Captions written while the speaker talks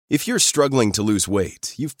If you're struggling to lose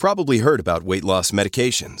weight, you've probably heard about weight loss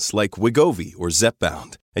medications like Wegovy or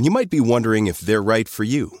Zepbound, and you might be wondering if they're right for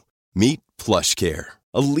you. Meet PlushCare,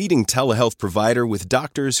 a leading telehealth provider with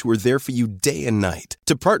doctors who are there for you day and night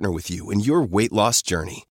to partner with you in your weight loss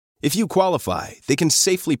journey. If you qualify, they can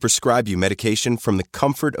safely prescribe you medication from the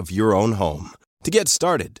comfort of your own home. To get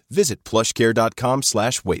started, visit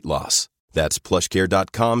plushcare.com/weightloss. That's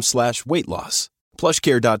plushcare.com/weightloss.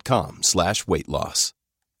 plushcare.com/weightloss.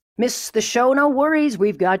 Miss the show? No worries.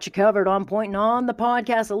 We've got you covered. On Point and On the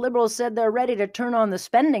podcast. The Liberals said they're ready to turn on the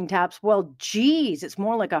spending taps. Well, geez, it's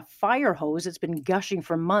more like a fire hose. It's been gushing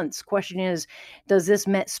for months. Question is, does this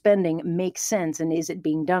spending make sense, and is it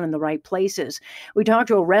being done in the right places? We talked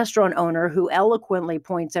to a restaurant owner who eloquently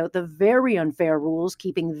points out the very unfair rules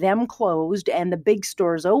keeping them closed and the big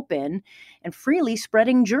stores open and freely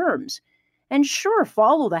spreading germs. And sure,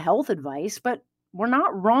 follow the health advice, but we're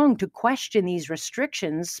not wrong to question these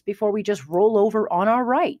restrictions before we just roll over on our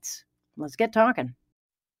rights. Let's get talking.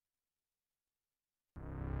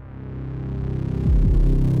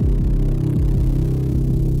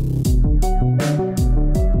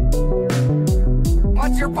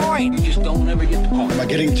 What's your point? You just don't ever get the point. Am I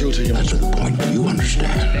getting through to you? That's the point. Do you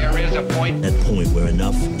understand? There is a point. That point where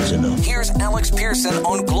enough is enough. Here's Alex Pearson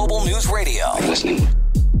on Global News Radio. I'm listening.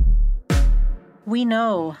 We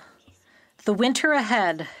know the winter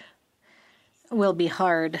ahead will be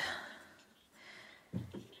hard.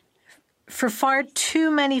 For far too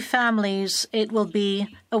many families, it will be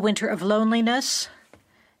a winter of loneliness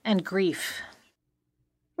and grief.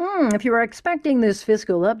 If you were expecting this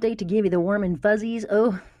fiscal update to give you the warm and fuzzies,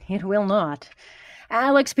 oh, it will not.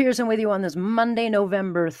 Alex Pearson with you on this Monday,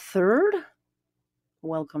 November 3rd.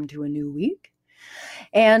 Welcome to a new week.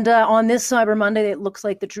 And on this Cyber Monday, it looks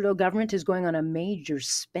like the Trudeau government is going on a major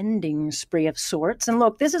spending spree of sorts. And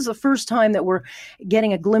look, this is the first time that we're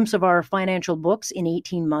getting a glimpse of our financial books in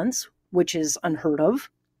 18 months, which is unheard of.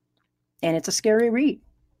 And it's a scary read.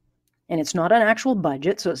 And it's not an actual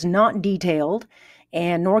budget, so it's not detailed,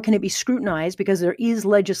 and nor can it be scrutinized because there is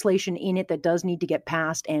legislation in it that does need to get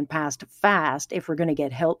passed and passed fast if we're going to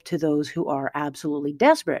get help to those who are absolutely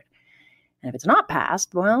desperate. And if it's not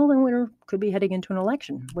passed, well, then we could be heading into an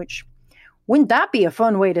election, which wouldn't that be a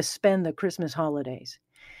fun way to spend the Christmas holidays?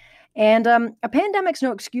 And a pandemic's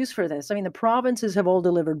no excuse for this. I mean, the provinces have all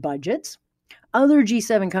delivered budgets. Other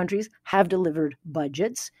G7 countries have delivered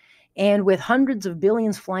budgets. And with hundreds of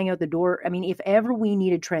billions flying out the door, I mean, if ever we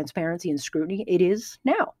needed transparency and scrutiny, it is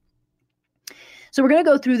now. So we're going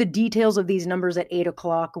to go through the details of these numbers at 8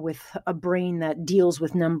 o'clock with a brain that deals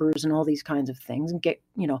with numbers and all these kinds of things and get,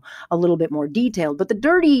 a little bit more detailed. But the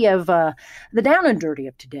down and dirty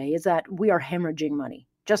of today is that we are hemorrhaging money,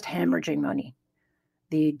 just hemorrhaging money.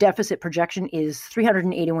 The deficit projection is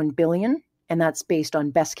 $381 billion, and that's based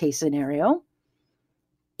on best case scenario.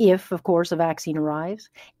 If, of course, a vaccine arrives,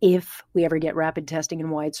 if we ever get rapid testing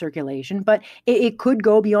and wide circulation, but it could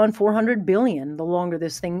go beyond $400 billion the longer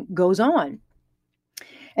this thing goes on.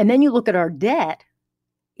 And then you look at our debt,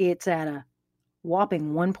 it's at a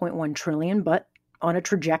whopping $1.1 trillion, but on a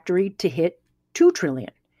trajectory to hit $2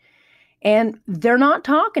 trillion. And they're not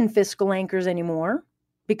talking fiscal anchors anymore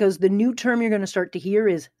because the new term you're going to start to hear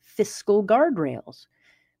is fiscal guardrails.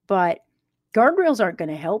 But guardrails aren't going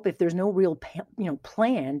to help if there's no real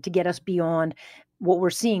plan to get us beyond what we're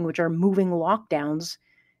seeing, which are moving lockdowns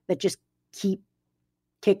that just keep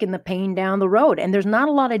kicking the pain down the road. And there's not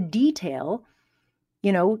a lot of detail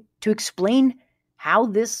to explain how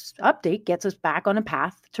this update gets us back on a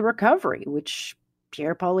path to recovery, which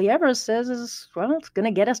Pierre Poilievre says is, it's going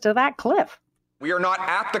to get us to that cliff. We are not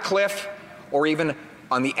at the cliff or even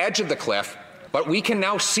on the edge of the cliff, but we can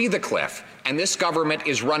now see the cliff, and this government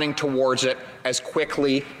is running towards it as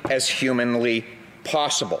quickly as humanly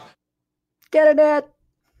possible. Get it, Ed?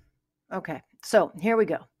 Okay, so here we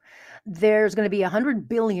go. There's going to be $100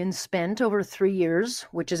 billion spent over 3 years,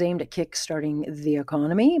 which is aimed at kickstarting the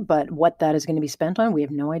economy. But what that is going to be spent on, we have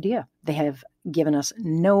no idea. They have given us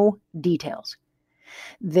no details.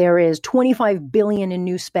 There is $25 billion in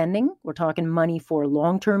new spending. We're talking money for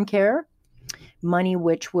long-term care, money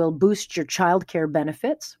which will boost your childcare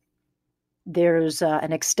benefits. There's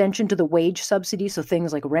an extension to the wage subsidy, so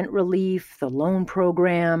things like rent relief, the loan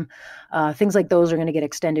program, things like those are going to get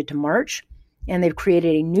extended to March. And they've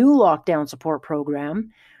created a new lockdown support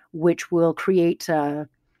program, which will create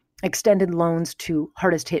extended loans to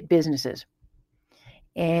hardest hit businesses.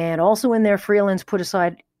 And also in there, Freeland's put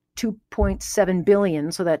aside $2.7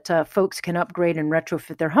 billion so that folks can upgrade and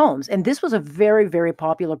retrofit their homes. And this was a very, very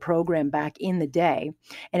popular program back in the day.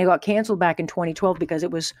 And it got canceled back in 2012 because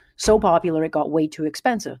it was so popular, it got way too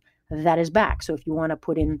expensive. that is back. So if you want to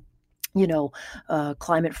put in,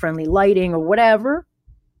 climate-friendly lighting or whatever,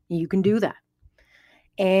 you can do that.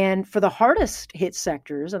 And for the hardest hit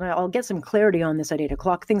sectors, and I'll get some clarity on this at 8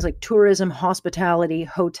 o'clock, things like tourism, hospitality,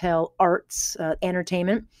 hotel, arts,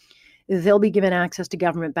 entertainment, they'll be given access to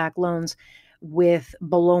government-backed loans with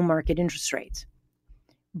below-market interest rates.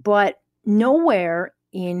 But nowhere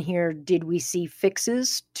in here did we see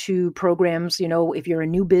fixes to programs, if you're a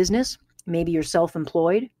new business, maybe you're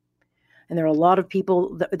self-employed, and there are a lot of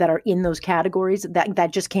people that are in those categories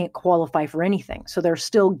that just can't qualify for anything. So there are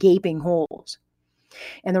still gaping holes.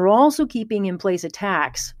 And they're also keeping in place a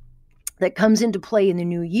tax that comes into play in the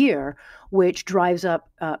new year, which drives up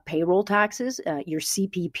payroll taxes, your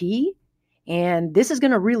CPP. And this is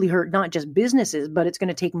going to really hurt not just businesses, but it's going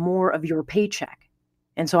to take more of your paycheck.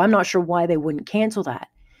 And so I'm not sure why they wouldn't cancel that.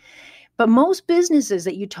 But most businesses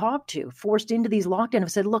that you talk to forced into these lockdowns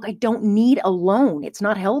have said, look, I don't need a loan. It's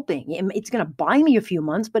not helping. It's going to buy me a few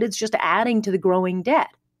months, but it's just adding to the growing debt.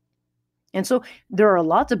 And so there are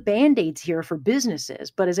lots of Band-Aids here for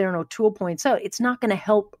businesses. But as Aaron O'Toole points out, it's not going to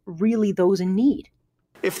help really those in need.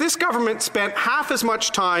 If this government spent half as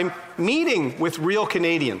much time meeting with real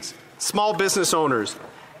Canadians, small business owners,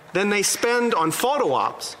 than they spend on photo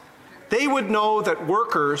ops, they would know that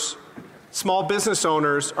workers, small business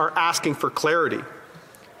owners, are asking for clarity.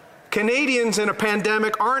 Canadians in a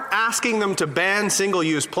pandemic aren't asking them to ban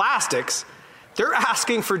single-use plastics. They're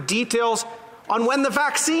asking for details on when the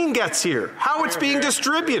vaccine gets here, how it's being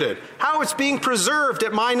distributed, how it's being preserved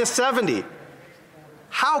at -70.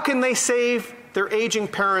 How can they save their aging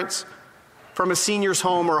parents from a senior's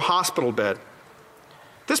home or a hospital bed?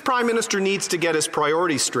 This Prime Minister needs to get his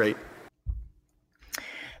priorities straight.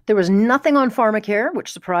 There was nothing on pharmacare,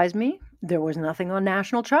 which surprised me. There was nothing on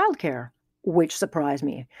national childcare, which surprised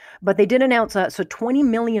me. But they did announce so $20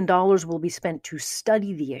 million will be spent to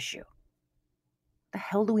study the issue. The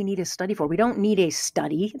hell do we need a study for? We don't need a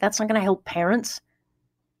study. That's not going to help parents.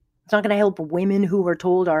 It's not going to help women who are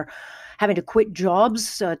told are having to quit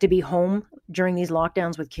jobs to be home during these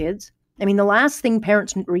lockdowns with kids. I mean, the last thing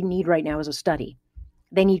parents need right now is a study.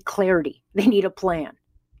 They need clarity. They need a plan.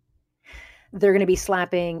 They're going to be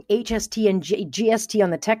slapping HST and GST on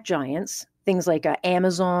the tech giants, things like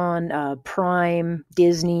Amazon, Prime,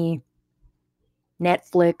 Disney,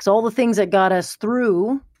 Netflix, all the things that got us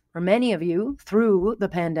through, or many of you, through the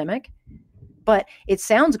pandemic. But it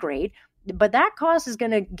sounds great, but that cost is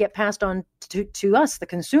going to get passed on to us, the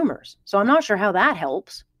consumers. So I'm not sure how that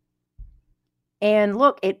helps. And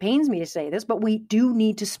look, it pains me to say this, but we do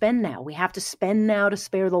need to spend now. We have to spend now to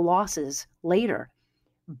spare the losses later.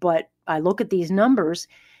 But I look at these numbers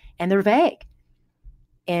and they're vague.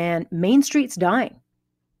 And Main Street's dying.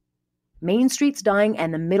 Main Street's dying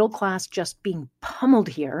and the middle class just being pummeled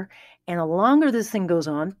here. And the longer this thing goes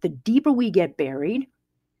on, the deeper we get buried.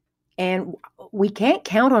 And we can't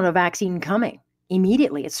count on a vaccine coming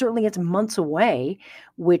immediately. It's months away,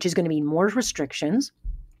 which is going to mean more restrictions,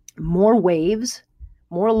 more waves,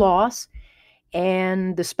 more loss.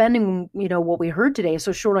 And the spending, what we heard today is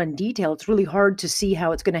so short on detail, it's really hard to see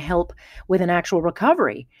how it's going to help with an actual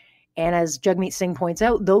recovery. And as Jagmeet Singh points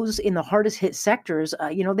out, those in the hardest hit sectors,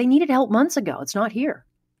 they needed help months ago. It's not here.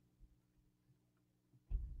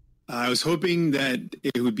 I was hoping that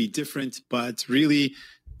it would be different, but really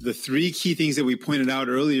the three key things that we pointed out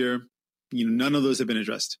earlier, none of those have been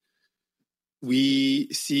addressed. We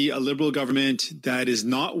see a Liberal government that is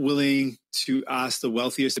not willing to ask the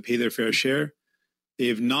wealthiest to pay their fair share. They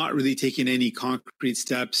have not really taken any concrete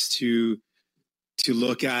steps to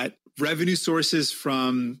look at revenue sources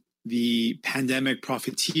from the pandemic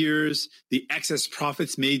profiteers, the excess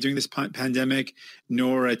profits made during this pandemic,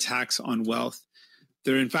 nor a tax on wealth.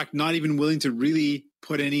 They're in fact not even willing to really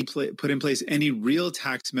put in place any real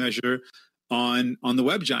tax measure on the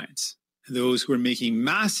web giants, those who are making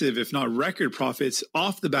massive, if not record profits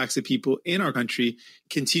off the backs of people in our country,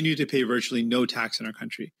 continue to pay virtually no tax in our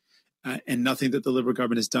country. And nothing that the Liberal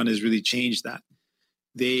government has done has really changed that.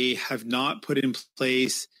 They have not put in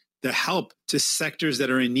place the help to sectors that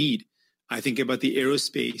are in need. I think about the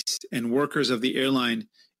aerospace and workers of the airline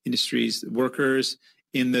industries, workers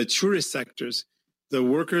in the tourist sectors. The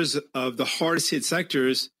workers of the hardest hit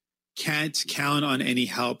sectors can't count on any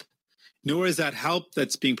help, nor is that help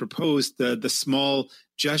that's being proposed, the small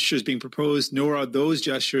gestures being proposed, nor are those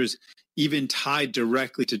gestures even tied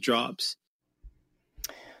directly to jobs.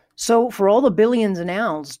 So for all the billions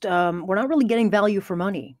announced, we're not really getting value for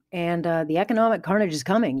money. And the economic carnage is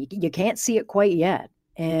coming. You can't see it quite yet.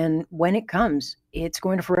 And when it comes, it's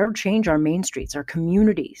going to forever change our main streets, our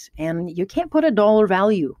communities. And you can't put a dollar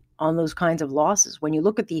value on those kinds of losses. When you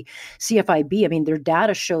look at the CFIB, I mean, their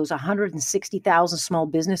data shows 160,000 small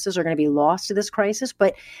businesses are going to be lost to this crisis,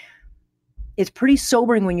 but it's pretty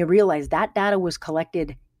sobering when you realize that data was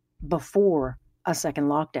collected before a second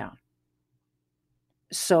lockdown.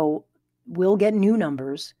 So we'll get new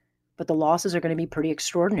numbers, but the losses are going to be pretty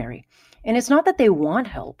extraordinary. And it's not that they want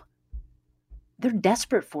help. They're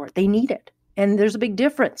desperate for it. They need it. And there's a big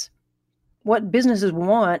difference. What businesses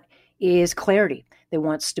want is clarity. They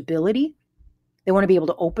want stability. They want to be able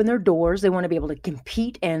to open their doors. They want to be able to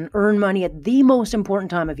compete and earn money at the most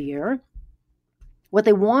important time of year. What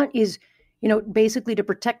they want is, basically to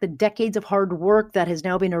protect the decades of hard work that has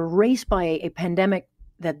now been erased by a pandemic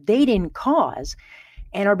that they didn't cause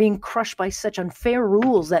and are being crushed by such unfair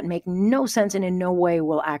rules that make no sense and in no way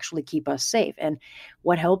will actually keep us safe. And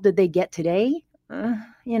what help did they get today? A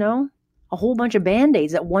whole bunch of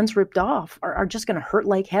Band-Aids that once ripped off are just going to hurt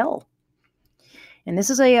like hell. And this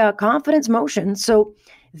is a confidence motion. So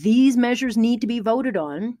these measures need to be voted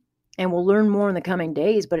on, and we'll learn more in the coming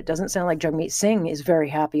days, but it doesn't sound like Jagmeet Singh is very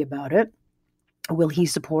happy about it. Will he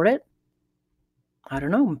support it? I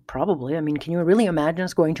don't know, probably. I mean, can you really imagine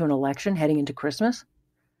us going to an election heading into Christmas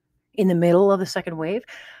in the middle of the second wave?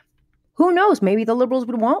 Who knows? Maybe the Liberals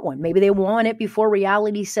would want one. Maybe they want it before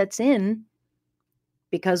reality sets in,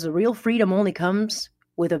 because the real freedom only comes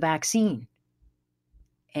with a vaccine.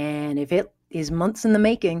 And if it is months in the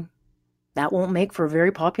making, that won't make for a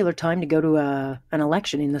very popular time to go to an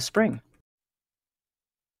election in the spring.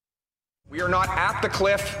 We are not at the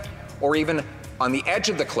cliff or even on the edge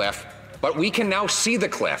of the cliff, but we can now see the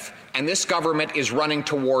cliff, and this government is running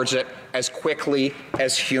towards it as quickly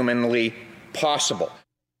as humanly possible.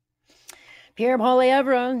 Pierre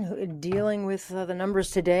Poilievre dealing with the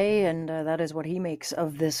numbers today, and that is what he makes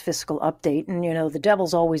of this fiscal update. And, the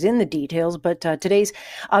devil's always in the details, but today's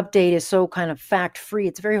update is so kind of fact-free.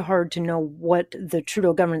 It's very hard to know what the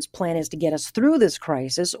Trudeau government's plan is to get us through this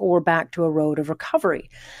crisis or back to a road of recovery.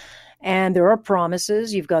 And there are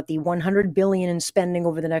promises. You've got the $100 billion in spending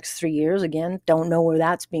over the next 3 years. Again, don't know where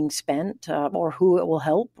that's being spent or who it will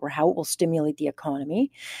help or how it will stimulate the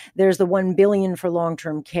economy. There's the $1 billion for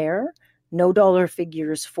long-term care. No dollar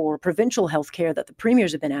figures for provincial health care that the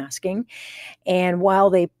premiers have been asking. And while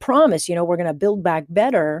they promise, we're going to build back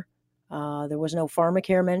better, there was no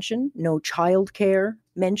pharmacare mentioned, no child care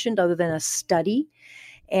mentioned other than a study.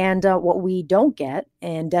 And what we don't get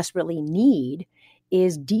and desperately need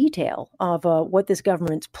is detail of what this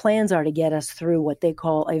government's plans are to get us through what they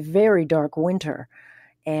call a very dark winter,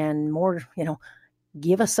 and more,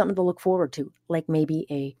 give us something to look forward to, like maybe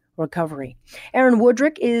a recovery. Aaron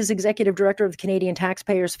Woodrick is Executive Director of the Canadian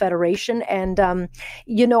Taxpayers Federation. And,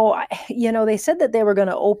 they said that they were going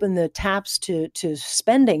to open the taps to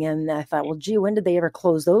spending. And I thought, well, gee, when did they ever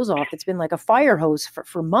close those off? It's been like a fire hose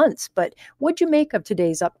for months. But what'd you make of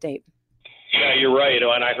today's update? Yeah, you're right.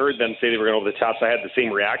 And I heard them say they were going to open the taps. I had the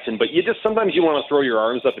same reaction. But sometimes you want to throw your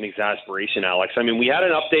arms up in exasperation, Alex. I mean, we had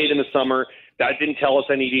an update in the summer. That didn't tell us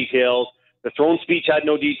any details. The throne speech had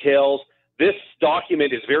no details. This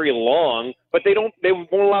document is very long, but they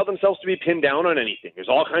won't allow themselves to be pinned down on anything. There's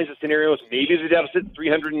all kinds of scenarios. Maybe the deficit's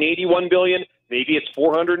 $381 billion. Maybe it's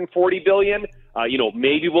 $440 billion.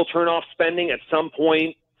 Maybe we'll turn off spending at some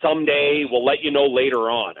point, someday. We'll let you know later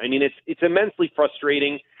on. I mean, it's immensely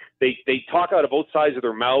frustrating. They talk out of both sides of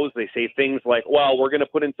their mouths. They say things like, well, we're going to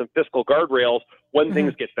put in some fiscal guardrails when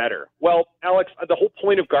things get better. Well, Alex, the whole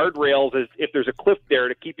point of guardrails is if there's a cliff there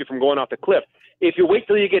to keep you from going off the cliff. If you wait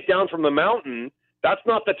till you get down from the mountain, that's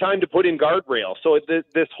not the time to put in guardrails. So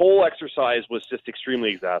this whole exercise was just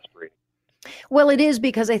extremely exasperating. Well, it is,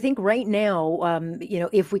 because I think right now,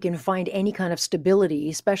 if we can find any kind of stability,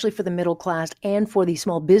 especially for the middle class and for the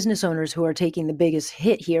small business owners who are taking the biggest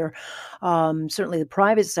hit here, certainly the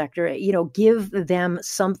private sector, give them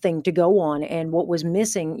something to go on. And what was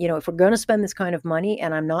missing, if we're going to spend this kind of money,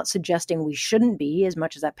 and I'm not suggesting we shouldn't be, as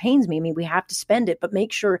much as that pains me, I mean, we have to spend it, but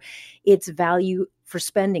make sure it's value for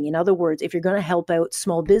spending. In other words, if you're going to help out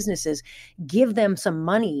small businesses, give them some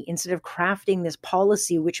money instead of crafting this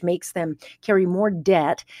policy which makes them carry more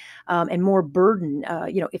debt and more burden.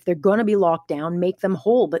 If they're going to be locked down, make them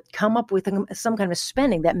whole, but come up with some kind of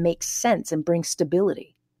spending that makes sense and brings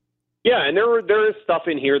stability. Yeah, and there is stuff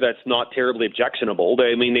in here that's not terribly objectionable.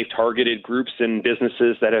 I mean, they've targeted groups and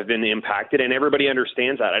businesses that have been impacted, and everybody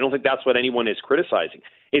understands that. I don't think that's what anyone is criticizing.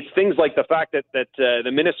 It's things like the fact that the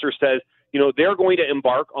minister says, they're going to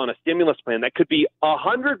embark on a stimulus plan that could be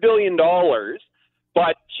 $100 billion,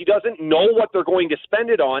 but she doesn't know what they're going to spend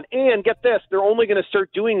it on. And get this, they're only going to start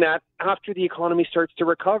doing that after the economy starts to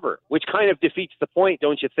recover, which kind of defeats the point,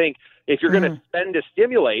 don't you think? If you're going to spend to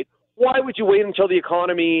stimulate, why would you wait until the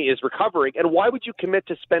economy is recovering? And why would you commit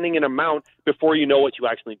to spending an amount before you know what you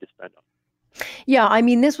actually need to spend on? Yeah, I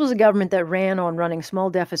mean, this was a government that ran on running small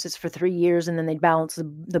deficits for 3 years, and then they'd balance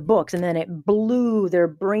the books, and then it blew their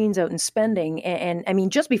brains out in spending. And I mean,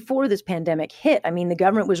 just before this pandemic hit, I mean, the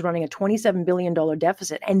government was running a $27 billion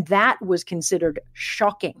deficit, and that was considered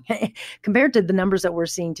shocking. Compared to the numbers that we're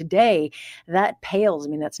seeing today, that pales. I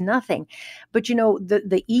mean, that's nothing. But, you know,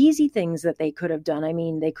 the easy things that they could have done, I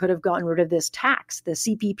mean, they could have gotten rid of this tax, the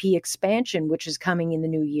CPP expansion, which is coming in the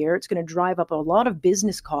new year. It's going to drive up a lot of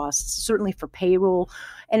business costs, certainly for payroll,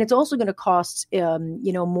 and it's also going to cost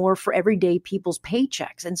more for everyday people's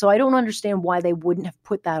paychecks. And so I don't understand why they wouldn't have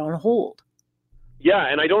put that on hold.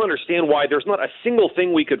 Yeah, and I don't understand why there's not a single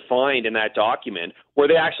thing we could find in that document where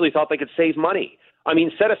they actually thought they could save money. I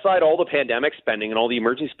mean, set aside all the pandemic spending and all the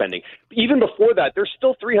emergency spending. Even before that, there's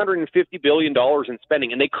still $350 billion in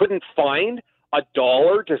spending, and they couldn't find a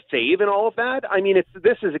dollar to save in all of that. I mean,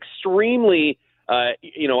 this is extremely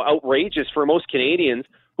outrageous for most Canadians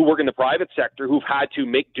who work in the private sector, who've had to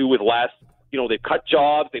make do with less. You know, they've cut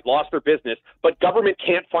jobs, they've lost their business, but government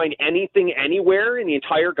can't find anything anywhere in the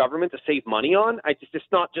entire government to save money on. It's just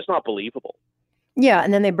not believable. Yeah,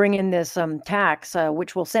 and then they bring in this tax,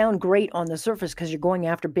 which will sound great on the surface because you're going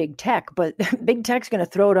after big tech, but big tech's going to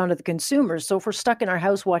throw it onto the consumers. So if we're stuck in our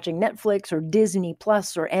house watching Netflix or Disney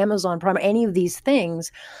Plus or Amazon Prime, any of these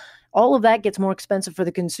things, all of that gets more expensive for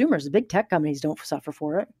the consumers. The big tech companies don't suffer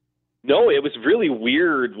for it. No, it was really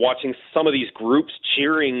weird watching some of these groups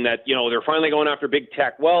cheering that, they're finally going after big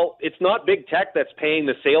tech. Well, it's not big tech that's paying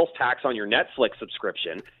the sales tax on your Netflix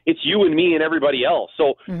subscription. It's you and me and everybody else.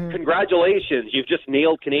 So Congratulations, you've just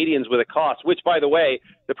nailed Canadians with a cost, which, by the way,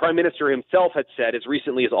 the Prime Minister himself had said as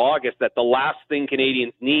recently as August that the last thing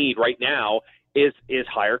Canadians need right now is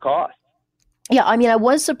higher costs. Yeah, I mean, I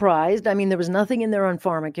was surprised. I mean, there was nothing in there on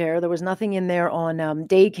pharmacare. There was nothing in there on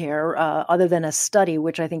daycare other than a study,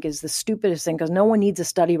 which I think is the stupidest thing because no one needs a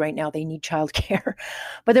study right now. They need childcare.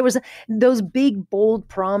 But there was those big, bold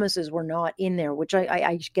promises were not in there, which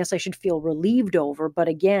I guess I should feel relieved over. But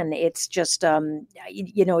again, it's just,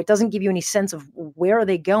 it doesn't give you any sense of where are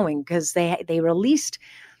they going because they released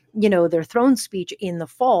their throne speech in the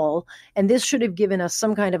fall, and this should have given us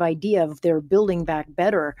some kind of idea of their building back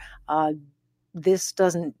better. This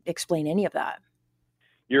doesn't explain any of that.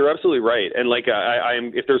 You're absolutely right. And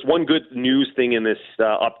if there's one good news thing in this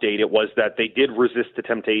update, it was that they did resist the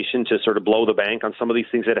temptation to sort of blow the bank on some of these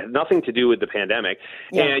things that had nothing to do with the pandemic.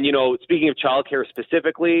 Yeah. And, speaking of childcare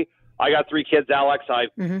specifically, I got 3 kids, Alex.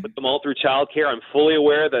 I've put them all through childcare. I'm fully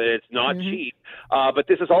aware that it's not cheap. But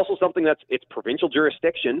this is also something it's provincial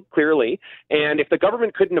jurisdiction, clearly. And if the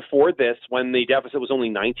government couldn't afford this when the deficit was only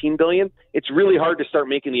 $19 billion, it's really hard to start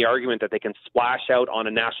making the argument that they can splash out on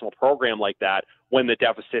a national program like that when the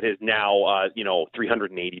deficit is now, $380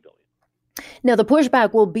 billion. Now, the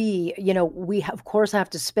pushback will be, we of course have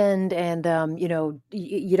to spend and,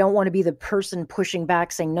 you don't want to be the person pushing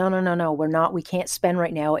back saying, no, we can't spend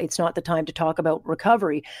right now. It's not the time to talk about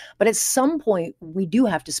recovery. But at some point, we do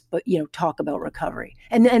have to, talk about recovery.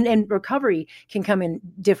 And recovery can come in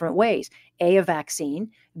different ways. A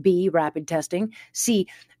vaccine, B, rapid testing, C,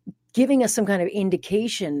 giving us some kind of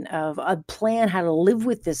indication of a plan how to live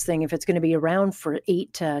with this thing if it's going to be around for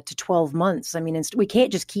 8 to 12 months. I mean, we can't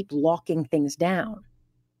just keep locking things down.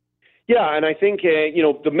 Yeah, and I think,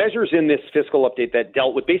 the measures in this fiscal update that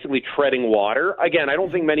dealt with basically treading water, again, I don't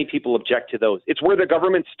think many people object to those. It's where the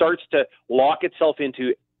government starts to lock itself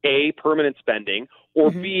into A, permanent spending,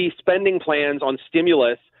 or B, spending plans on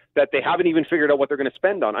stimulus that they haven't even figured out what they're going to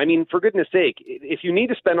spend on. I mean, for goodness sake, if you need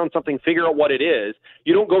to spend on something, figure out what it is.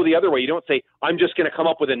 You don't go the other way. You don't say, I'm just going to come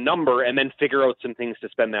up with a number and then figure out some things to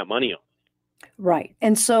spend that money on. Right.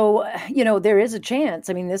 And so, there is a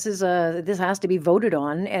chance. I mean, this has to be voted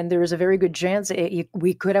on, and there is a very good chance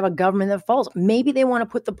we could have a government that falls. Maybe they want to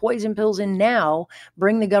put the poison pills in now,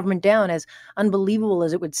 bring the government down, as unbelievable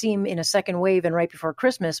as it would seem in a second wave and right before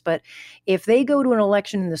Christmas. But if they go to an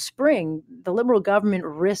election in the spring, the Liberal government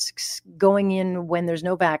risks going in when there's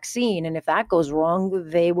no vaccine. And if that goes wrong,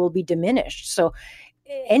 they will be diminished. So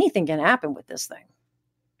anything can happen with this thing.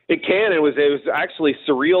 It can. It was actually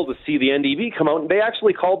surreal to see the NDP come out. And they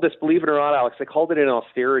actually called this, believe it or not, Alex, they called it an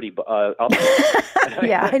austerity.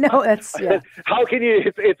 Yeah, I know. How can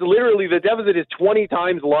you? It's literally the deficit is 20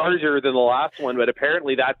 times larger than the last one, but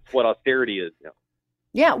apparently that's what austerity is.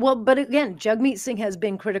 Yeah, well, but again, Jagmeet Singh has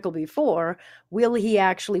been critical before. Will he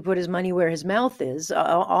actually put his money where his mouth is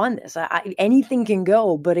on this? Anything can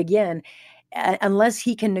go, but again, unless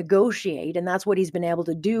he can negotiate, and that's what he's been able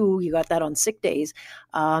to do, you got that on sick days,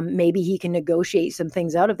 maybe he can negotiate some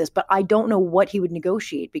things out of this. But I don't know what he would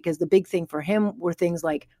negotiate, because the big thing for him were things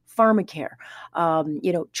like pharmacare,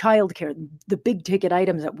 childcare, the big ticket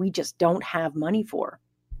items that we just don't have money for.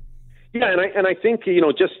 Yeah, and I think,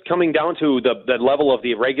 just coming down to the level of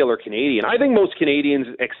the regular Canadian, I think most Canadians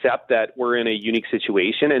accept that we're in a unique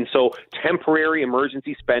situation. And so temporary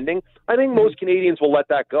emergency spending, I think most Canadians will let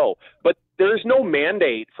that go. But there's no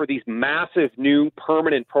mandate for these massive new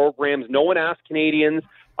permanent programs. No one asked Canadians.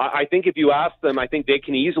 I think if you ask them, I think they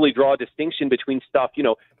can easily draw a distinction between stuff,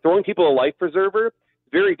 throwing people a life preserver,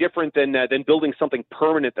 very different than building something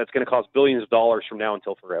permanent that's going to cost billions of dollars from now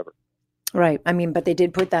until forever. Right. I mean, but they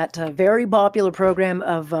did put that very popular program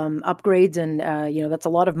of upgrades, and, that's a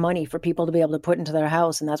lot of money for people to be able to put into their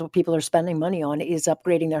house. And that's what people are spending money on, is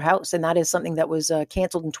upgrading their house. And that is something that was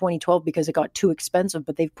canceled in 2012 because it got too expensive,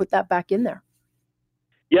 but they've put that back in there.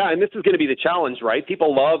 Yeah, and this is going to be the challenge, right?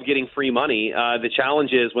 People love getting free money. The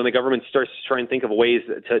challenge is when the government starts to try and think of ways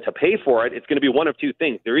to pay for it, it's going to be one of two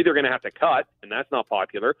things. They're either going to have to cut, and that's not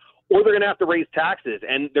popular, or they're going to have to raise taxes.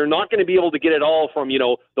 And they're not going to be able to get it all from,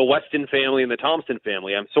 the Weston family and the Thompson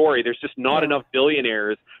family. I'm sorry, there's just not enough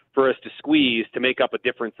billionaires for us to squeeze to make up a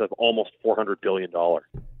difference of almost $400 billion.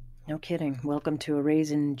 No kidding. Welcome to a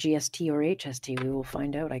raise in GST or HST. We will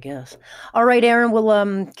find out, I guess. All right, Aaron,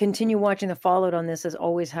 we'll continue watching the fallout on this, as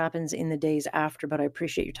always happens in the days after, but I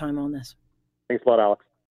appreciate your time on this. Thanks a lot, Alex.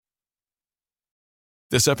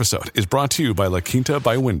 This episode is brought to you by La Quinta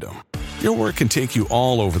by Wyndham. Your work can take you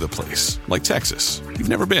all over the place, like Texas. You've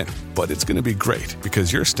never been, but it's going to be great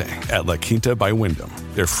because you're staying at La Quinta by Wyndham.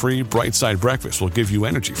 Their free Bright Side breakfast will give you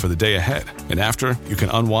energy for the day ahead. And after, you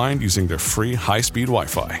can unwind using their free high-speed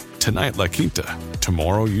Wi-Fi. Tonight, La Quinta.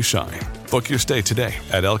 Tomorrow, you shine. Book your stay today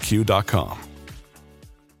at LQ.com.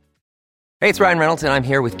 Hey, it's Ryan Reynolds, and I'm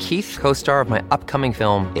here with Keith, co-star of my upcoming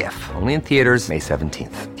film, If, only in theaters May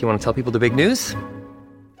 17th. Do you want to tell people the big news?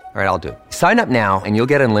 All right, I'll do it. Sign up now and you'll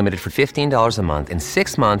get unlimited for $15 a month and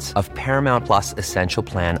 6 months of Paramount Plus Essential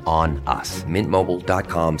Plan on us.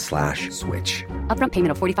 MintMobile.com/switch. Upfront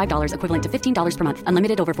payment of $45 equivalent to $15 per month.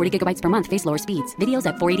 Unlimited over 40 gigabytes per month. Face lower speeds. Videos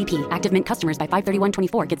at 480p. Active Mint customers by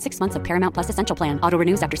 531.24 get 6 months of Paramount Plus Essential Plan. Auto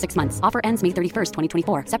renews after 6 months. Offer ends May 31st,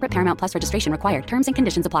 2024. Separate Paramount Plus registration required. Terms and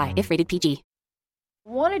conditions apply if rated PG. I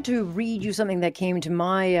wanted to read you something that came to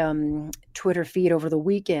my Twitter feed over the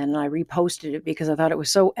weekend, and I reposted it because I thought it was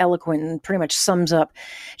so eloquent and pretty much sums up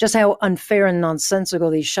just how unfair and nonsensical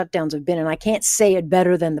these shutdowns have been. And I can't say it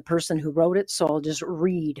better than the person who wrote it, so I'll just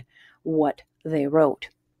read what they wrote.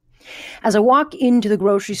 As I walk into the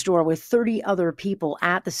grocery store with 30 other people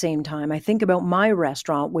at the same time, I think about my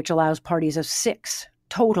restaurant, which allows parties of 6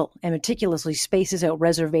 total and meticulously spaces out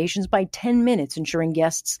reservations by 10 minutes, ensuring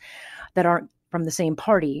guests that aren't from the same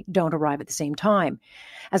party don't arrive at the same time.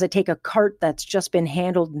 As I take a cart that's just been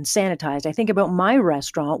handled and sanitized, I think about my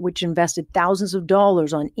restaurant, which invested thousands of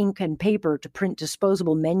dollars on ink and paper to print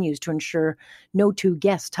disposable menus to ensure no 2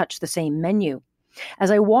 guests touch the same menu.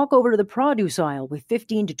 As I walk over to the produce aisle with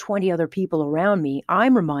 15 to 20 other people around me,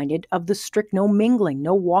 I'm reminded of the strict no mingling,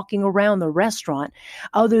 no walking around the restaurant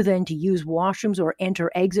other than to use washrooms or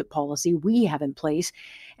enter-exit policy we have in place,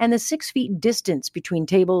 and the 6 feet distance between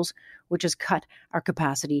tables, which has cut our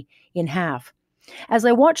capacity in half. As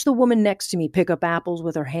I watch the woman next to me pick up apples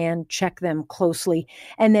with her hand, check them closely,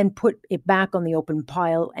 and then put it back on the open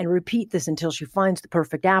pile and repeat this until she finds the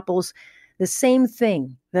perfect apples, the same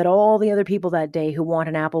thing that all the other people that day who want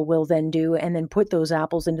an apple will then do and then put those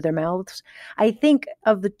apples into their mouths, I think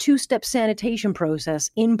of the 2-step sanitation process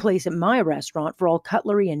in place at my restaurant for all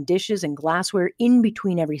cutlery and dishes and glassware in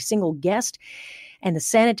between every single guest, and the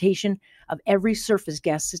sanitation of every surface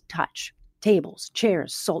guests touch, tables,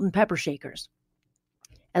 chairs, salt and pepper shakers.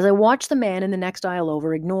 As I watch the man in the next aisle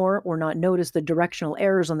over ignore or not notice the directional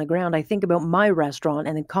errors on the ground, I think about my restaurant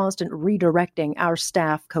and the constant redirecting our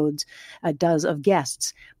staff codes does of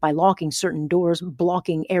guests by locking certain doors,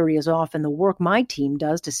 blocking areas off, and the work my team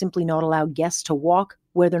does to simply not allow guests to walk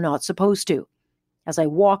where they're not supposed to. As I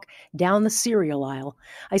walk down the cereal aisle,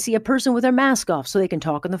 I see a person with their mask off so they can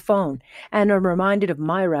talk on the phone, and I'm reminded of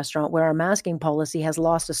my restaurant where our masking policy has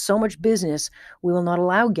lost us so much business we will not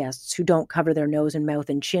allow guests who don't cover their nose and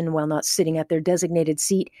mouth and chin while not sitting at their designated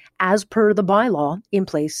seat as per the bylaw in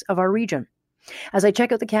place of our region. As I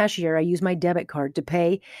check out the cashier, I use my debit card to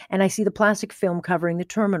pay, and I see the plastic film covering the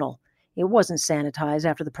terminal. It wasn't sanitized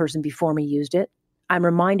after the person before me used it. I'm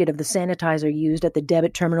reminded of the sanitizer used at the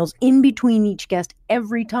debit terminals in between each guest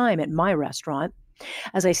every time at my restaurant.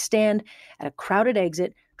 As I stand at a crowded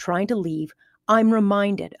exit trying to leave, I'm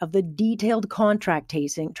reminded of the detailed contract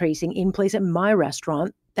tracing in place at my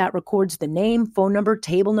restaurant that records the name, phone number,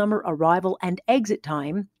 table number, arrival, and exit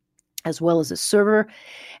time, as well as the server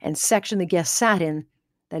and section the guest sat in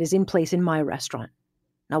that is in place in my restaurant.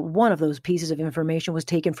 Not one of those pieces of information was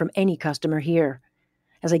taken from any customer here.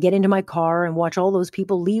 As I get into my car and watch all those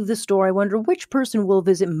people leave the store, I wonder which person will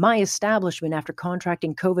visit my establishment after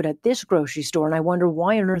contracting COVID at this grocery store, and I wonder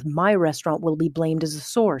why on earth my restaurant will be blamed as the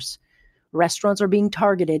source. Restaurants are being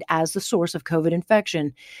targeted as the source of COVID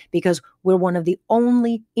infection because we're one of the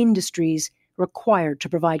only industries required to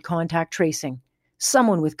provide contact tracing.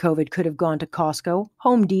 Someone with COVID could have gone to Costco,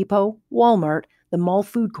 Home Depot, Walmart, the mall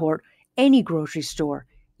food court, any grocery store,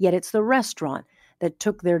 yet it's the restaurant that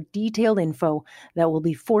took their detailed info that will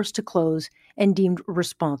be forced to close and deemed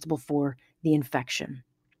responsible for the infection.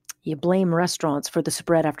 You blame restaurants for the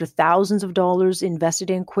spread after thousands of dollars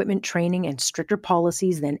invested in equipment, training, and stricter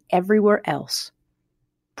policies than everywhere else.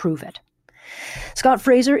 Prove it. Scott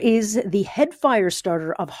Fraser is the head fire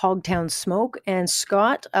starter of Hogtown Smoke. And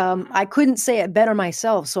Scott, I couldn't say it better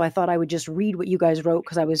myself, so I thought I would just read what you guys wrote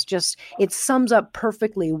because it sums up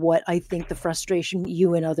perfectly what I think the frustration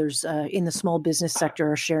you and others in the small business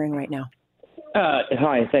sector are sharing right now.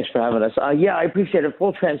 Hi, thanks for having us. Yeah, I appreciate it.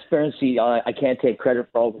 Full transparency, I can't take credit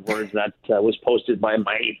for all the words that was posted by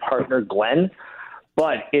my partner, Glenn,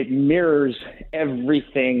 but it mirrors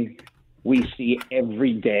everything we see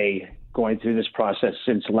every day going through this process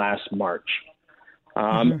since last March.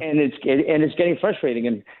 And it's getting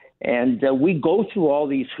frustrating. And we go through all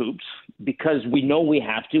these hoops because we know we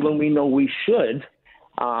have to and we know we should,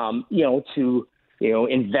 to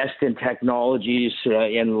invest in technologies.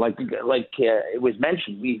 And like it was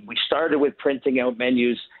mentioned, we started with printing out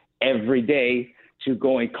menus every day to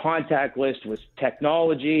going contactless with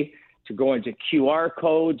technology, to going to QR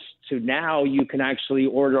codes, to now you can actually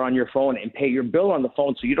order on your phone and pay your bill on the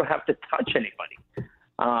phone so you don't have to touch anybody.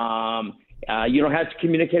 You don't have to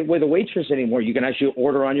communicate with a waitress anymore. You can actually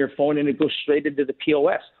order on your phone and it goes straight into the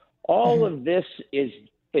POS. All of this is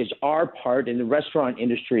our part in the restaurant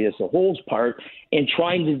industry as a whole's part in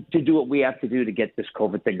trying to do what we have to do to get this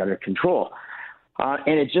COVID thing under control.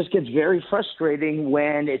 And it just gets very frustrating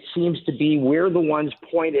when it seems to be we're the ones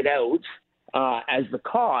pointed out as the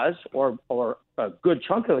cause or a good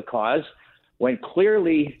chunk of the cause, when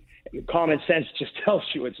clearly common sense just tells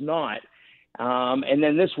you it's not. And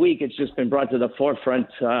then this week, it's just been brought to the forefront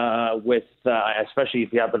with, especially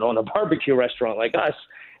if you happen to own a barbecue restaurant like us,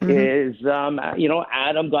 is,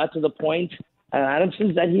 Adam got to the point, Adam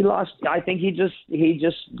says that he lost, I think he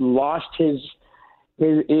just lost his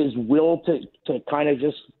will to kind of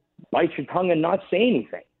just bite your tongue and not say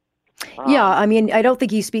anything. Yeah, I mean, I don't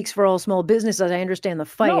think he speaks for all small businesses. I understand the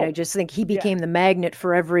fight. No. I just think he became the magnet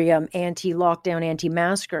for every anti-lockdown,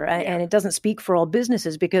 anti-masker. And it doesn't speak for all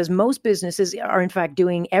businesses because most businesses are, in fact,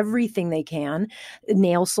 doing everything they can.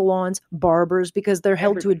 Nail salons, barbers, because they're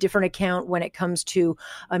held to a different account when it comes to,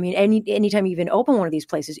 I mean, anytime you even open one of these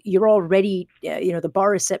places, you're already, the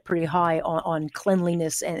bar is set pretty high on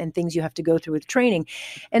cleanliness and things you have to go through with training.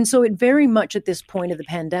 And so it very much at this point of the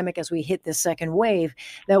pandemic, as we hit this second wave,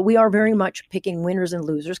 that we are very much picking winners and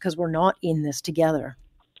losers because we're not in this together.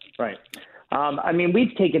 Right. I mean,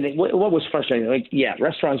 we've taken it. What was frustrating?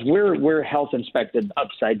 Restaurants, we're health inspected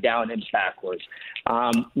upside down and backwards.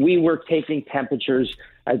 We were taking temperatures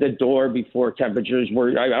at the door before temperatures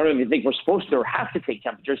were. I don't even think we're supposed to or have to take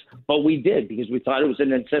temperatures, but we did because we thought it was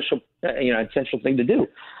an essential thing to do.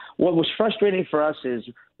 What was frustrating for us is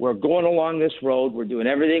we're going along this road. We're doing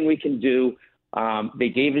everything we can do. They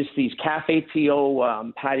gave us these Cafe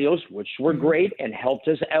TO patios, which were great and helped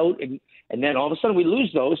us out. And then all of a sudden we lose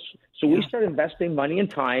those. So we start investing money and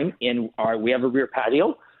time in we have a rear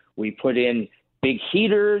patio. We put in big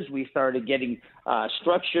heaters. We started getting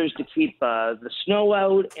structures to keep the snow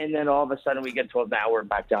out. And then all of a sudden we get told now we're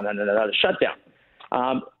back down under another shutdown.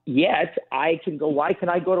 Yet I can go, why can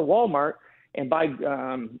I go to Walmart and buy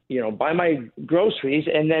my groceries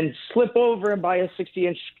and then slip over and buy a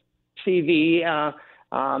 60-inch TV,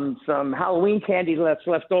 some Halloween candy that's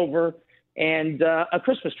left over, and a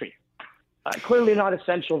Christmas tree. Clearly not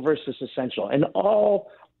essential versus essential. And all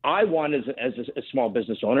I want as a small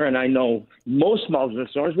business owner, and I know most small business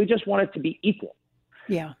owners, we just want it to be equal.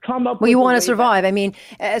 Yeah. Come up. Well, you want to survive. I mean,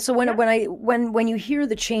 so when you hear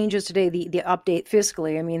the changes today, the update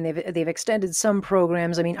fiscally, I mean, they've extended some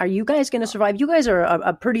programs. I mean, are you guys going to survive? You guys are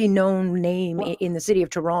a pretty known name in the city of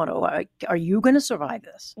Toronto. Are you going to survive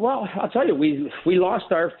this? Well, I'll tell you, we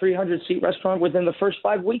lost our 300-seat restaurant within the first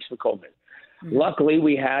 5 weeks of COVID. Mm-hmm. Luckily,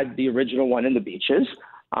 we had the original one in the Beaches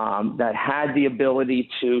that had the ability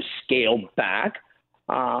to scale back.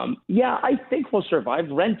 Yeah, I think we'll survive.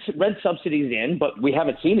 Rent subsidies in, but we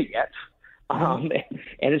haven't seen it yet. And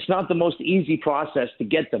it's not the most easy process to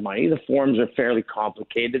get the money. The forms are fairly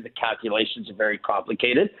complicated. The calculations are very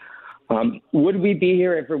complicated. Would we be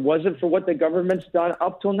here if it wasn't for what the government's done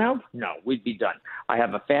up till now? No, we'd be done. I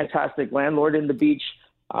have a fantastic landlord in the beach.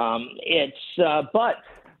 But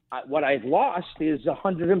what I've lost is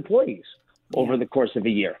 100 employees over the course of a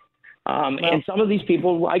year. And some of these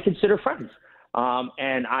people I consider friends.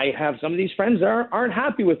 And I have some of these friends that aren't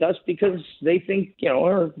happy with us because they think,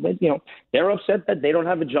 they're upset that they don't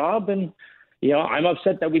have a job. And, I'm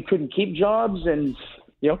upset that we couldn't keep jobs. And,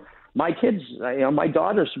 my kids, my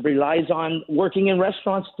daughter relies on working in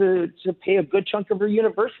restaurants to pay a good chunk of her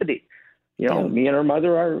university. Me and her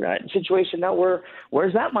mother are in a situation now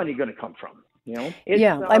where's that money going to come from?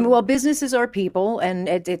 Well, businesses are people, and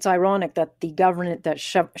it's ironic that the government that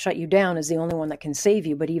shut you down is the only one that can save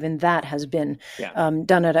you. But even that has been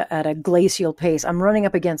done at a glacial pace. I'm running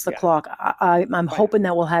up against the clock. I'm hoping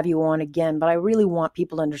that we'll have you on again, but I really want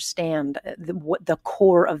people to understand what the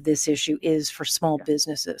core of this issue is for small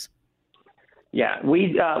businesses. Yeah,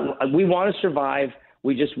 we want to survive.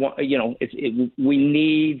 We just want, we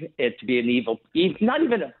need it to be not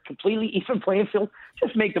even a completely even playing field,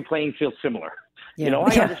 just make the playing field similar. I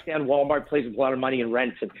understand Walmart plays a lot of money in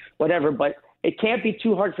rent and whatever, but it can't be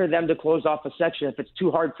too hard for them to close off a section if it's too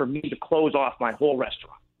hard for me to close off my whole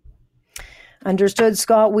restaurant. Understood,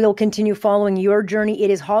 Scott. We'll continue following your journey. It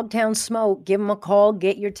is Hogtown Smoke. Give them a call,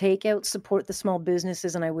 get your takeout, support the small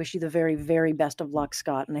businesses, and I wish you the very, very best of luck,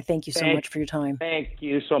 Scott. And I thank you so much for your time. Thank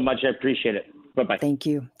you so much. I appreciate it. Bye-bye. Thank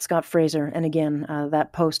you. Scott Fraser. And again,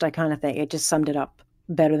 that post, I kind of think it just summed it up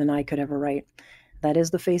better than I could ever write. That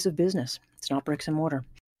is the face of business. It's not bricks and mortar.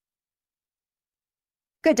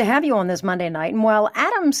 Good to have you on this Monday night. And while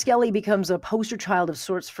Adam Skelly becomes a poster child of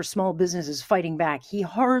sorts for small businesses fighting back, he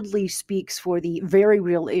hardly speaks for the very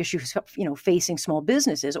real issues, facing small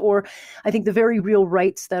businesses, or I think the very real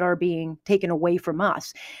rights that are being taken away from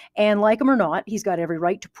us. And like him or not, he's got every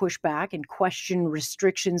right to push back and question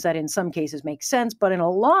restrictions that in some cases make sense, but in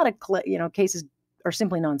a lot of cases are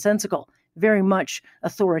simply nonsensical. Very much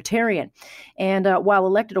authoritarian. And while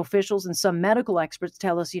elected officials and some medical experts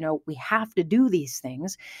tell us, we have to do these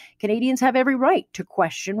things, Canadians have every right to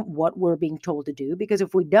question what we're being told to do, because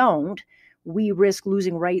if we don't, we risk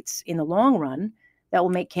losing rights in the long run that will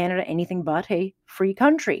make Canada anything but a free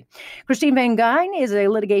country. Christine Van Geyn is a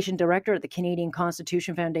litigation director at the Canadian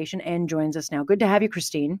Constitution Foundation and joins us now. Good to have you,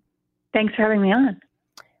 Christine. Thanks for having me on.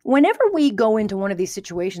 Whenever we go into one of these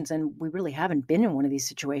situations, and we really haven't been in one of these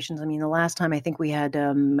situations, I mean, the last time I think we had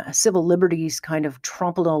civil liberties kind of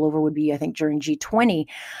trampled all over would be, I think, during G20.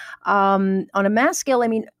 On a mass scale, I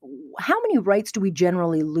mean, how many rights do we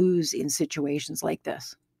generally lose in situations like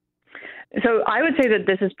this? So I would say that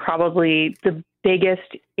this is probably the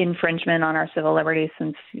biggest infringement on our civil liberties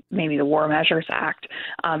since maybe the War Measures Act.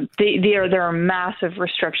 There are massive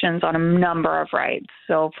restrictions on a number of rights.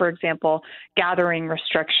 So, for example, gathering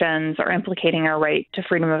restrictions are implicating our right to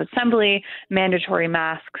freedom of assembly. Mandatory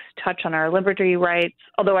masks touch on our liberty rights,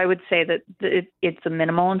 although I would say that it's a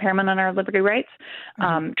minimal impairment on our liberty rights.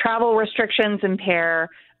 Travel restrictions impair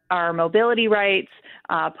our mobility rights.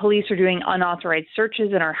 Police are doing unauthorized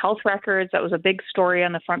searches in our health records. That was a big story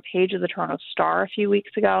on the front page of the Toronto Star a few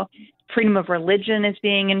weeks ago. Freedom of religion is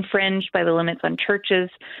being infringed by the limits on churches.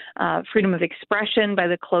 Freedom of expression by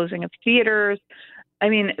the closing of theaters. I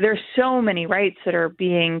mean, there's so many rights that are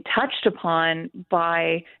being touched upon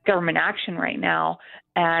by government action right now.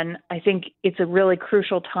 And I think it's a really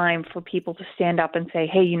crucial time for people to stand up and say,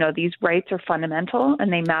 hey, these rights are fundamental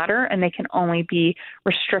and they matter and they can only be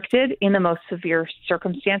restricted in the most severe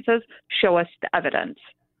circumstances. Show us the evidence.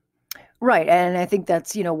 Right. And I think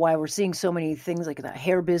that's, why we're seeing so many things like that.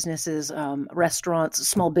 Hair businesses, restaurants,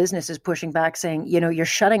 small businesses pushing back saying, you're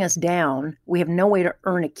shutting us down. We have no way to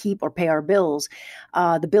earn a keep or pay our bills.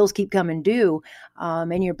 The bills keep coming due.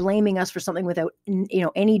 And you're blaming us for something without,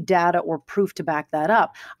 any data or proof to back that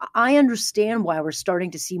up. I understand why we're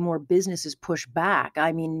starting to see more businesses push back.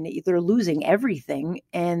 I mean, they're losing everything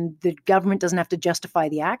and the government doesn't have to justify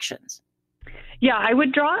the actions. Yeah, I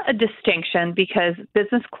would draw a distinction because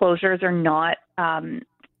business closures are not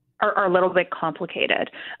are a little bit complicated.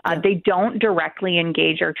 They don't directly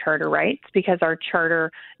engage our charter rights because our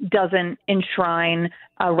charter doesn't enshrine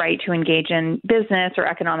a right to engage in business or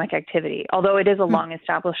economic activity, although it is a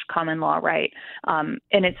long-established common law right, and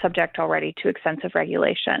it's subject already to extensive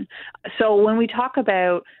regulation. So when we talk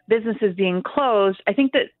about businesses being closed, I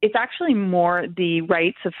think that it's actually more the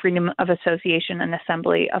rights of freedom of association and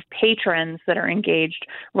assembly of patrons that are engaged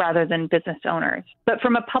rather than business owners. But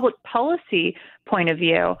from a public policy point of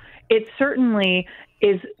view, it certainly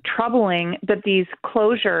is troubling that these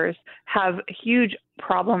closures have a huge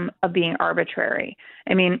problem of being arbitrary.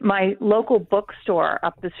 I mean, my local bookstore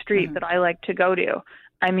up the street that I like to go to,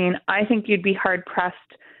 I mean, I think you'd be hard pressed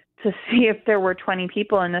to see if there were 20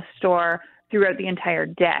 people in the store throughout the entire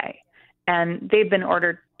day. And they've been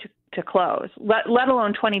ordered to close, let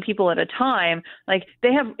alone 20 people at a time. Like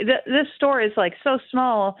they have, this store is like so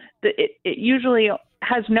small that it usually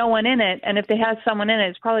has no one in it. And if they have someone in it,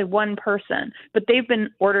 it's probably one person, but they've been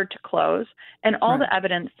ordered to close. And all the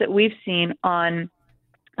evidence that we've seen on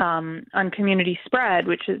community spread,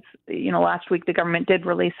 which is, last week the government did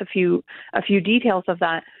release a few details of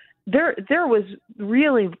that. There was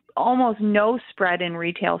really almost no spread in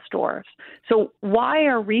retail stores. So why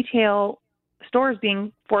are retail stores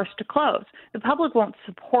being forced to close? The public won't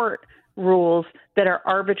support rules that are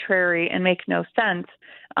arbitrary and make no sense,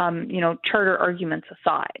 charter arguments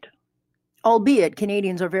aside. Albeit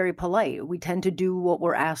Canadians are very polite. We tend to do what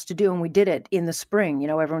we're asked to do, and we did it in the spring.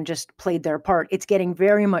 Everyone just played their part. It's getting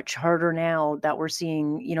very much harder now that we're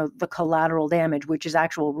seeing, the collateral damage, which is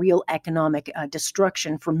actual real economic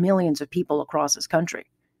destruction for millions of people across this country.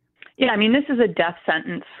 Yeah, I mean, this is a death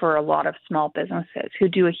sentence for a lot of small businesses who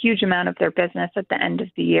do a huge amount of their business at the end of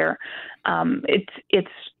the year. It's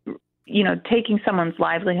taking someone's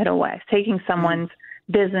livelihood away, taking someone's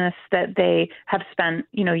business that they have spent,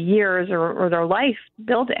 years or their life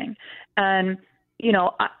building. And,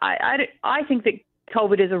 I think that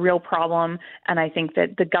COVID is a real problem, and I think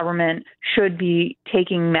that the government should be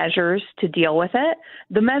taking measures to deal with it.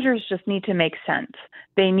 The measures just need to make sense.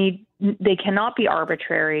 They cannot be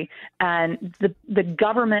arbitrary, and the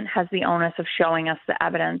government has the onus of showing us the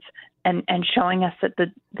evidence and showing us that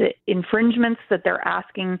the infringements that they're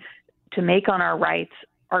asking to make on our rights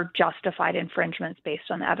are justified infringements based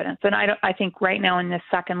on the evidence. And I think right now in this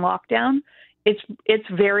second lockdown, it's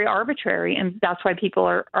very arbitrary, and that's why people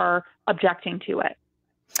are objecting to it.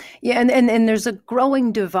 Yeah, and there's a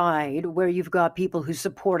growing divide where you've got people who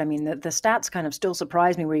support. I mean, the stats kind of still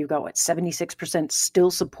surprise me, where you've got 76% still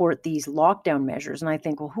support these lockdown measures, and I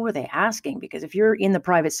think, well, who are they asking? Because if you're in the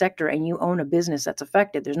private sector and you own a business that's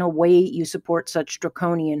affected, there's no way you support such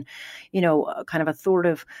draconian, kind of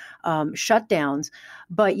authoritative shutdowns.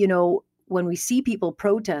 But when we see people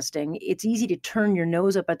protesting, it's easy to turn your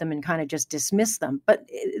nose up at them and kind of just dismiss them. But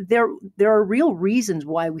there are real reasons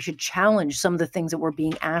why we should challenge some of the things that we're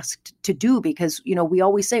being asked to do, because, we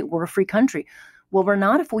always say we're a free country. Well, we're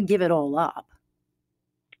not if we give it all up.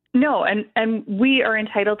 No, and we are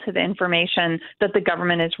entitled to the information that the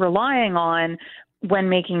government is relying on when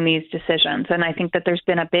making these decisions. And I think that there's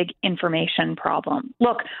been a big information problem.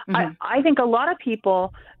 Look, I think a lot of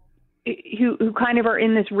people who kind of are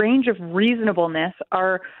in this range of reasonableness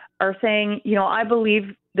are saying, I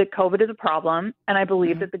believe that COVID is a problem, and I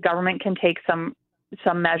believe that the government can take some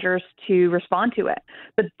measures to respond to it.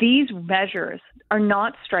 But these measures are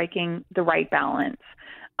not striking the right balance.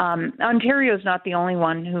 Ontario is not the only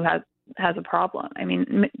one who has a problem. I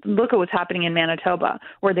mean, look at what's happening in Manitoba,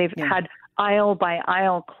 where they've had aisle by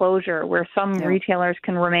aisle closure, where some retailers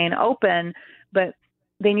can remain open, but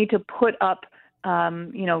they need to put up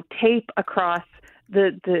tape across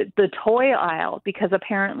the toy aisle, because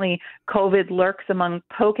apparently COVID lurks among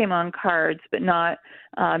Pokemon cards, but not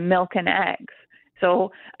milk and eggs.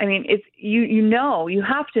 So, I mean, it's you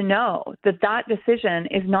have to know that decision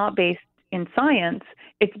is not based in science.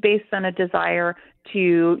 It's based on a desire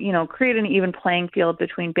to, create an even playing field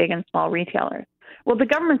between big and small retailers. Well, the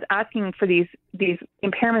government's asking for these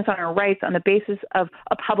impairments on our rights on the basis of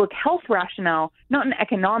a public health rationale, not an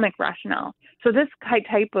economic rationale. So this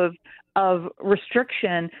type of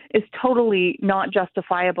restriction is totally not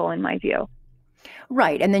justifiable in my view.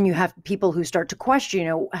 Right. And then you have people who start to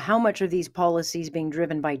question, how much of these policies being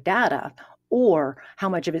driven by data, or how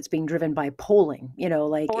much of it's being driven by polling,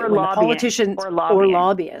 or politicians or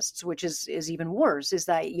lobbyists, which is even worse, is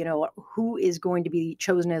that, who is going to be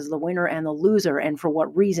chosen as the winner and the loser, and for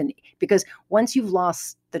what reason? Because once you've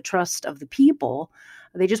lost the trust of the people,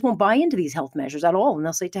 they just won't buy into these health measures at all. And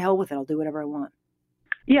they'll say, to hell with it, I'll do whatever I want.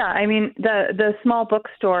 Yeah, I mean, the small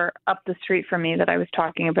bookstore up the street from me that I was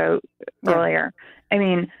talking about earlier, I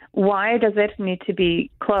mean, why does it need to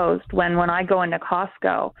be closed when I go into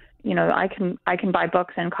Costco, I can buy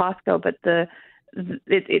books in Costco, but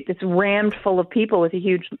it's rammed full of people with a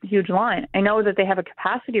huge line. I know that they have a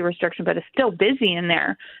capacity restriction, but it's still busy in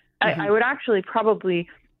there. I would actually probably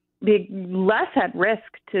be less at risk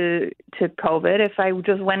to COVID if I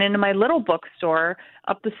just went into my little bookstore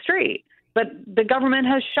up the street. But the government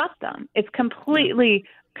has shut them. It's completely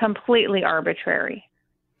arbitrary.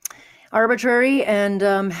 arbitrary, and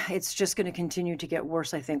it's just going to continue to get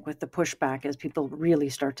worse, I think, with the pushback as people really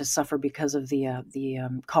start to suffer because of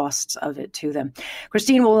the costs of it to them.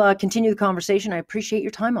 Christine, we'll continue the conversation. I appreciate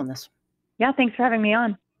your time on this. Yeah, thanks for having me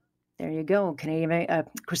on. There you go.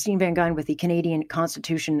 Christine Van Gyn with the Canadian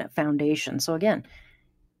Constitution Foundation. So again,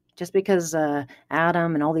 just because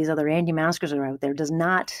Adam and all these other anti-maskers are out there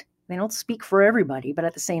they don't speak for everybody, but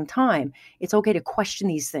at the same time, it's okay to question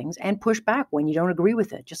these things and push back when you don't agree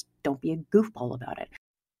with it. Just don't be a goofball about it.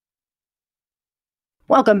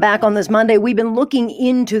 Welcome back on this Monday. We've been looking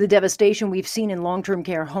into the devastation we've seen in long-term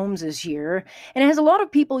care homes this year, and it has a lot of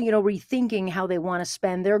people, rethinking how they want to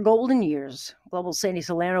spend their golden years. Global's Sandy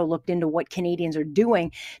Salerno looked into what Canadians are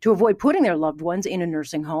doing to avoid putting their loved ones in a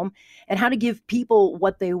nursing home and how to give people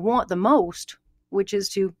what they want the most, which is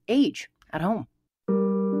to age at home.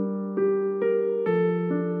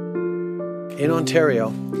 In Ontario,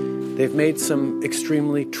 they've made some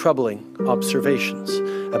extremely troubling observations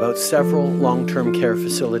about several long-term care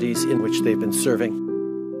facilities in which they've been serving.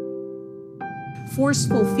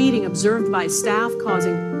 Forceful feeding observed by staff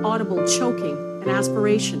causing audible choking and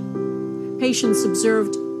aspiration. Patients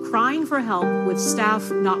observed crying for help with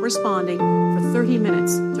staff not responding for 30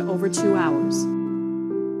 minutes to over 2 hours.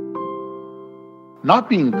 Not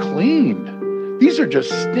being cleaned. These are just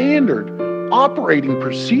standard operating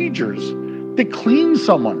procedures to clean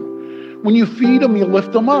someone. When you feed them, you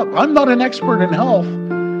lift them up. I'm not an expert in health,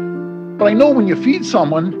 but I know when you feed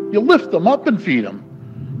someone, you lift them up and feed them.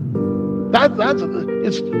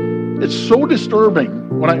 It's so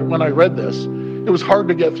disturbing. When I read this, it was hard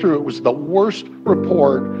to get through. It was the worst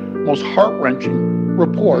report, most heart-wrenching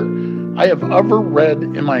report I have ever read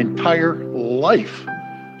in my entire life,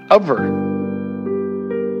 ever.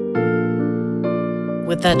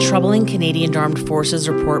 With that troubling Canadian Armed Forces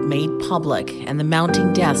report made public and the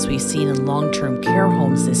mounting deaths we've seen in long-term care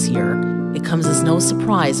homes this year, it comes as no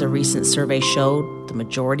surprise a recent survey showed the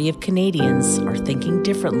majority of Canadians are thinking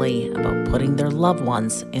differently about putting their loved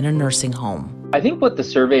ones in a nursing home. I think what the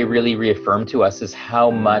survey really reaffirmed to us is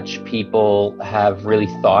how much people have really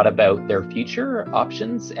thought about their future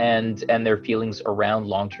options and their feelings around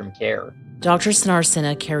long-term care. Dr. Sanar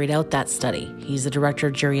Sinha carried out that study. He's the director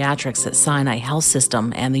of geriatrics at Sinai Health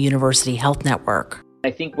System and the University Health Network. I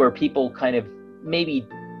think where people kind of maybe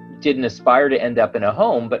didn't aspire to end up in a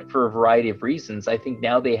home, but for a variety of reasons, I think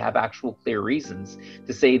now they have actual clear reasons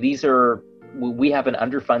to say we have an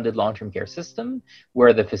underfunded long-term care system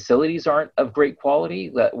where the facilities aren't of great quality,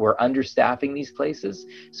 that we're understaffing these places.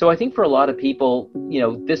 So I think for a lot of people,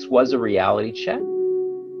 this was a reality check.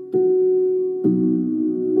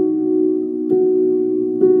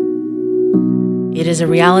 It is a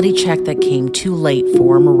reality check that came too late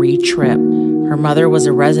for Marie Tripp. Her mother was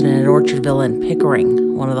a resident at Orchardville and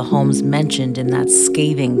Pickering, one of the homes mentioned in that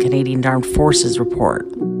scathing Canadian Armed Forces report.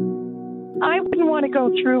 I wouldn't want to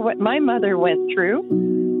go through what my mother went through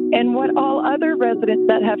and what all other residents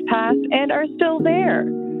that have passed and are still there.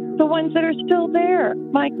 The ones that are still there.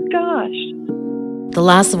 My gosh. The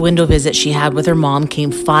last window visit she had with her mom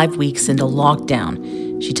came 5 weeks into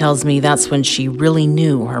lockdown. She tells me that's when she really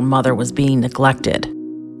knew her mother was being neglected.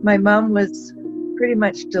 My mom was pretty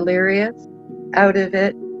much delirious, out of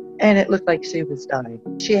it, and it looked like she was dying.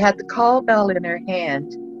 She had the call bell in her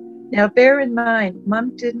hand. Now, bear in mind,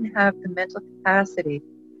 Mom didn't have the mental capacity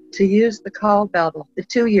to use the call bell the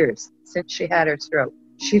 2 years since she had her stroke.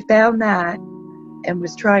 She found that and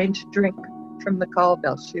was trying to drink from the call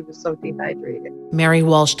bell. She was so dehydrated. Mary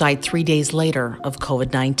Walsh died 3 days later of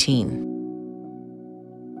COVID-19.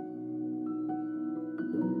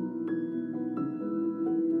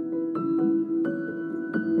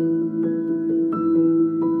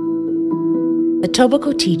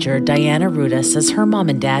 Etobicoke teacher Diana Ruda says her mom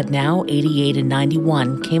and dad, now 88 and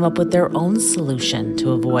 91, came up with their own solution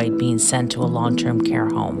to avoid being sent to a long-term care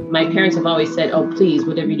home. My parents have always said, oh, please,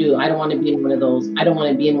 whatever you do, I don't want to be in one of those. I don't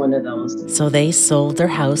want to be in one of those. So they sold their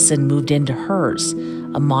house and moved into hers,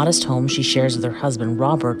 a modest home she shares with her husband,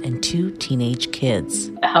 Robert, and 2 teenage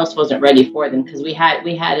kids. The house wasn't ready for them because we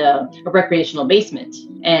had a recreational basement.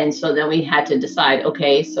 And so then we had to decide,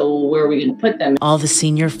 okay, so where are we going to put them? All the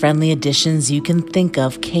senior-friendly additions you can think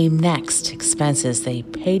of came next, expenses they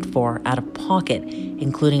paid for out of pocket,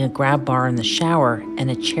 including a grab bar in the shower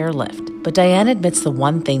and a chairlift. But Diane admits the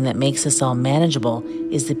one thing that makes this all manageable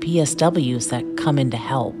is the PSWs that come in to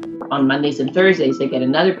help. On Mondays and Thursdays, they get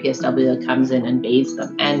another PSW that comes in and bathes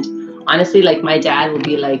them. And honestly, like my dad would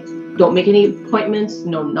be like, don't make any appointments,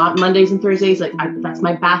 not Mondays and Thursdays. Like that's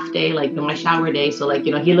my bath day, like my shower day. So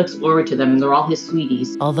he looks forward to them and they're all his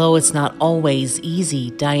sweeties. Although it's not always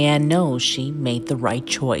easy, Diane knows she made the right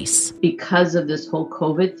choice. Because of this whole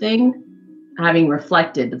COVID thing, having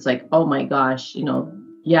reflected, it's like, oh my gosh,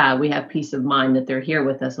 we have peace of mind that they're here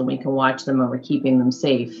with us and we can watch them and we're keeping them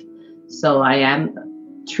safe. So I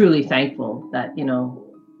am truly thankful that,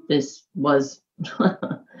 this was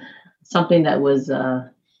something that was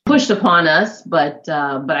pushed upon us, but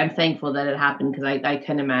I'm thankful that it happened because I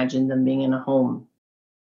can imagine them being in a home.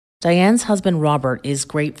 Diane's husband, Robert, is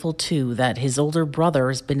grateful, too, that his older brother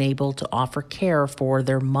has been able to offer care for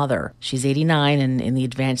their mother. She's 89 and in the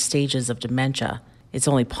advanced stages of dementia. It's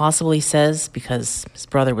only possible, he says, because his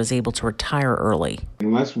brother was able to retire early.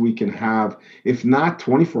 Unless we can have, if not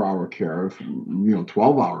 24-hour care,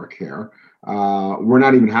 12-hour care, we're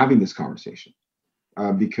not even having this conversation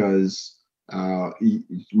because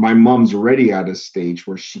my mom's already at a stage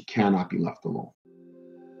where she cannot be left alone.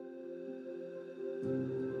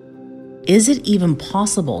 Is it even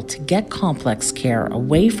possible to get complex care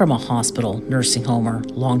away from a hospital, nursing home, or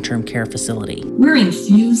long-term care facility? We're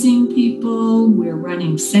infusing people, we're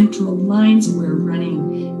running central lines, we're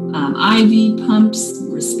running IV pumps,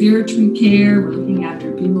 respiratory care, we're looking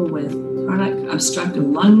after people with chronic obstructive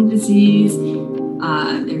lung disease,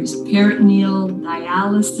 there's peritoneal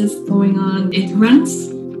dialysis going on. It runs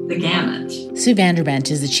the gamut. Sue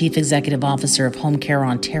Vanderbent is the Chief Executive Officer of Home Care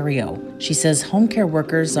Ontario. She says home care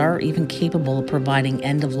workers are even capable of providing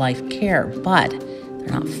end-of-life care, but they're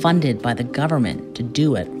not funded by the government to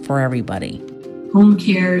do it for everybody. Home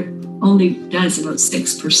care only does about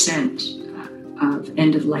 6% of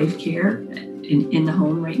end-of-life care in the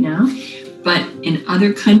home right now. But in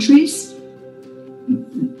other countries,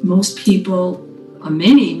 most people,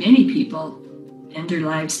 many people, end their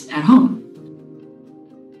lives at home.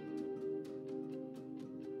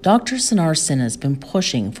 Dr. Sanar Sinha has been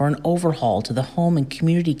pushing for an overhaul to the home and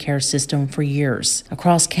community care system for years.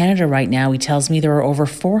 Across Canada right now, he tells me there are over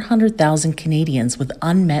 400,000 Canadians with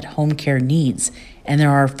unmet home care needs, and there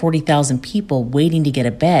are 40,000 people waiting to get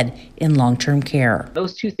a bed in long-term care.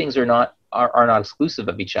 Those two things are not exclusive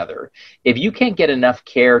of each other. If you can't get enough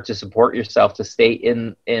care to support yourself to stay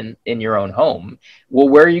in your own home, well,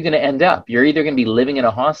 where are you going to end up? You're either going to be living in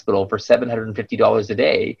a hospital for $750 a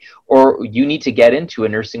day, or you need to get into a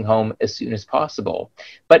nursing home as soon as possible.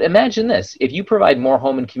 But imagine this, if you provide more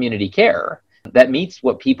home and community care that meets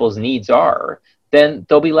what people's needs are, then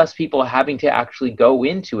there'll be less people having to actually go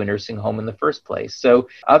into a nursing home in the first place. So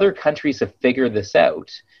other countries have figured this out.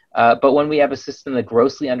 But when we have a system that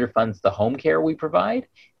grossly underfunds the home care we provide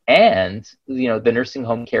and, the nursing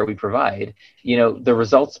home care we provide, the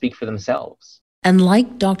results speak for themselves. And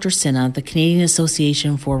like Dr. Sinha, the Canadian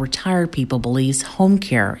Association for Retired People believes home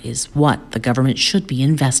care is what the government should be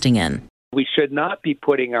investing in. We should not be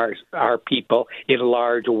putting our people in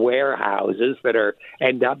large warehouses that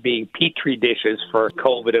end up being petri dishes for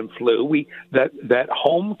COVID and flu. That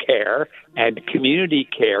home care and community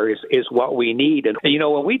care is what we need. And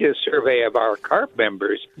when we did a survey of our CARP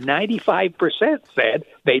members, 95% said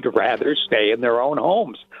they'd rather stay in their own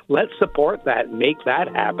homes. Let's support that, make that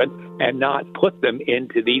happen, and not put them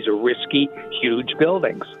into these risky, huge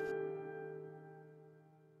buildings.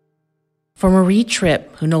 For Marie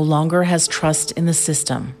Tripp, who no longer has trust in the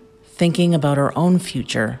system, thinking about her own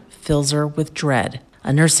future fills her with dread.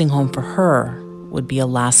 A nursing home for her would be a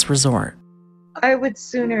last resort. I would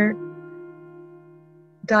sooner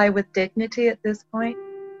die with dignity at this point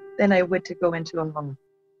than I would to go into a home.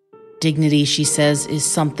 Dignity, she says, is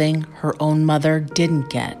something her own mother didn't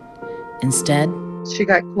get. Instead, she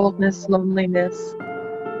got coldness, loneliness,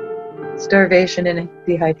 starvation, and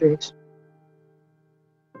dehydration.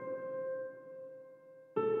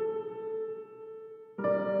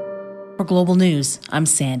 For Global News, I'm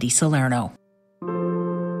Sandy Salerno.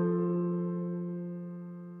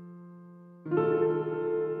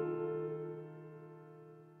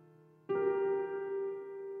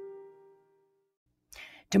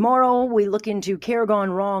 Tomorrow, we look into Care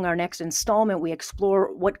Gone Wrong. Our next installment, we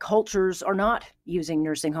explore what cultures are not using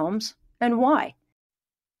nursing homes and why.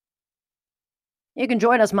 You can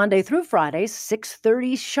join us Monday through Fridays,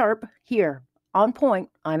 6:30 sharp, here on Point.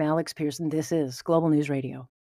 I'm Alex Pearson. This is Global News Radio.